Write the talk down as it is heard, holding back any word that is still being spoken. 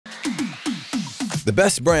The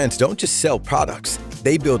best brands don't just sell products,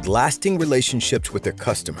 they build lasting relationships with their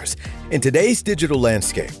customers. In today's digital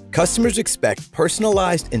landscape, customers expect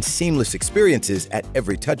personalized and seamless experiences at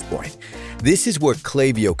every touchpoint. This is where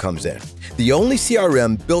Klaviyo comes in, the only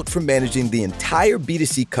CRM built for managing the entire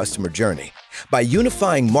B2C customer journey. By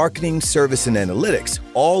unifying marketing, service, and analytics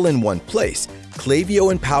all in one place,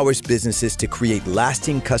 Klaviyo empowers businesses to create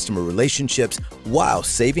lasting customer relationships while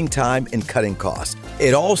saving time and cutting costs.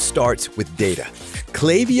 It all starts with data.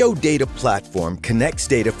 Klaviyo Data Platform connects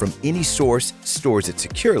data from any source, stores it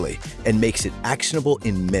securely, and makes it actionable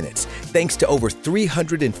in minutes, thanks to over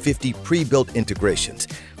 350 pre-built integrations.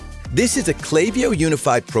 This is a Klaviyo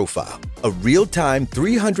Unified Profile, a real-time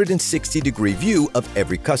 360-degree view of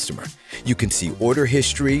every customer. You can see order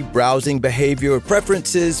history, browsing behavior,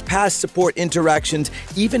 preferences, past support interactions,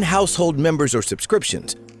 even household members or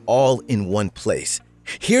subscriptions, all in one place.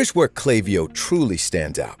 Here's where Klaviyo truly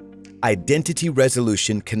stands out. Identity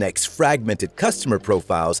resolution connects fragmented customer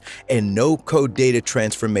profiles, and no-code data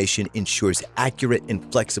transformation ensures accurate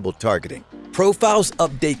and flexible targeting. Profiles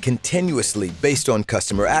update continuously based on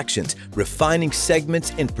customer actions, refining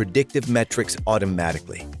segments and predictive metrics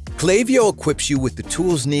automatically. Klaviyo equips you with the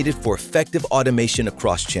tools needed for effective automation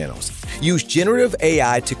across channels. Use generative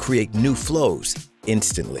AI to create new flows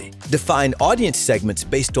instantly. Define audience segments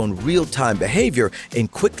based on real-time behavior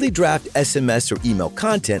and quickly draft SMS or email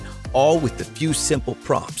content, all with a few simple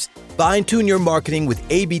prompts. Fine-tune your marketing with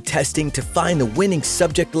A/B testing to find the winning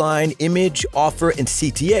subject line, image, offer, and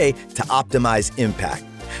CTA to optimize impact.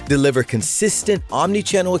 Deliver consistent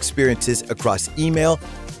omni-channel experiences across email,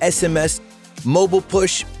 SMS, mobile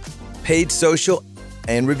push, paid social,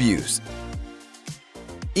 and reviews.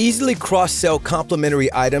 Easily cross-sell complementary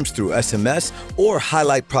items through SMS or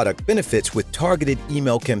highlight product benefits with targeted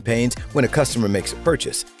email campaigns when a customer makes a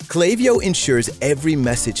purchase. Klaviyo ensures every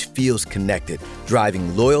message feels connected,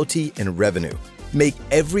 driving loyalty and revenue. Make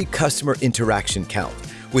every customer interaction count.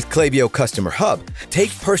 With Klaviyo Customer Hub, take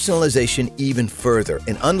personalization even further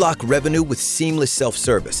and unlock revenue with seamless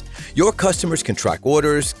self-service. Your customers can track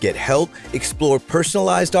orders, get help, explore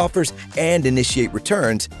personalized offers, and initiate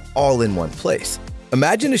returns all in one place.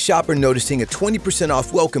 Imagine a shopper noticing a 20%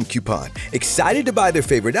 off welcome coupon, excited to buy their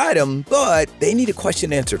favorite item, but they need a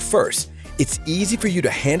question answered first. It's easy for you to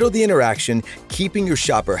handle the interaction, keeping your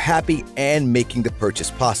shopper happy and making the purchase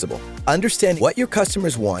possible. Understand what your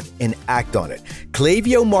customers want and act on it.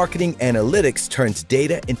 Klaviyo Marketing Analytics turns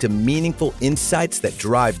data into meaningful insights that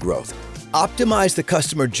drive growth. Optimize the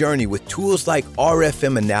customer journey with tools like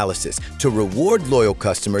RFM analysis to reward loyal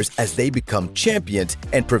customers as they become champions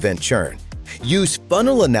and prevent churn. Use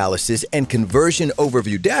funnel analysis and conversion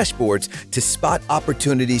overview dashboards to spot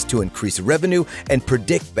opportunities to increase revenue and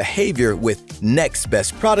predict behavior with next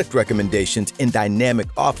best product recommendations and dynamic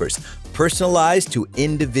offers, personalized to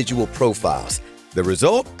individual profiles. The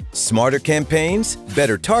result? Smarter campaigns,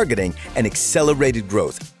 better targeting, and accelerated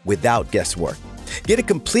growth without guesswork. Get a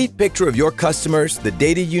complete picture of your customers, the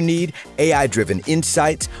data you need, AI-driven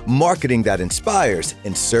insights, marketing that inspires,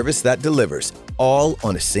 and service that delivers, all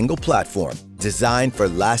on a single platform designed for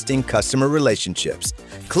lasting customer relationships.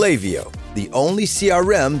 Klaviyo, the only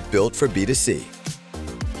CRM built for B2C.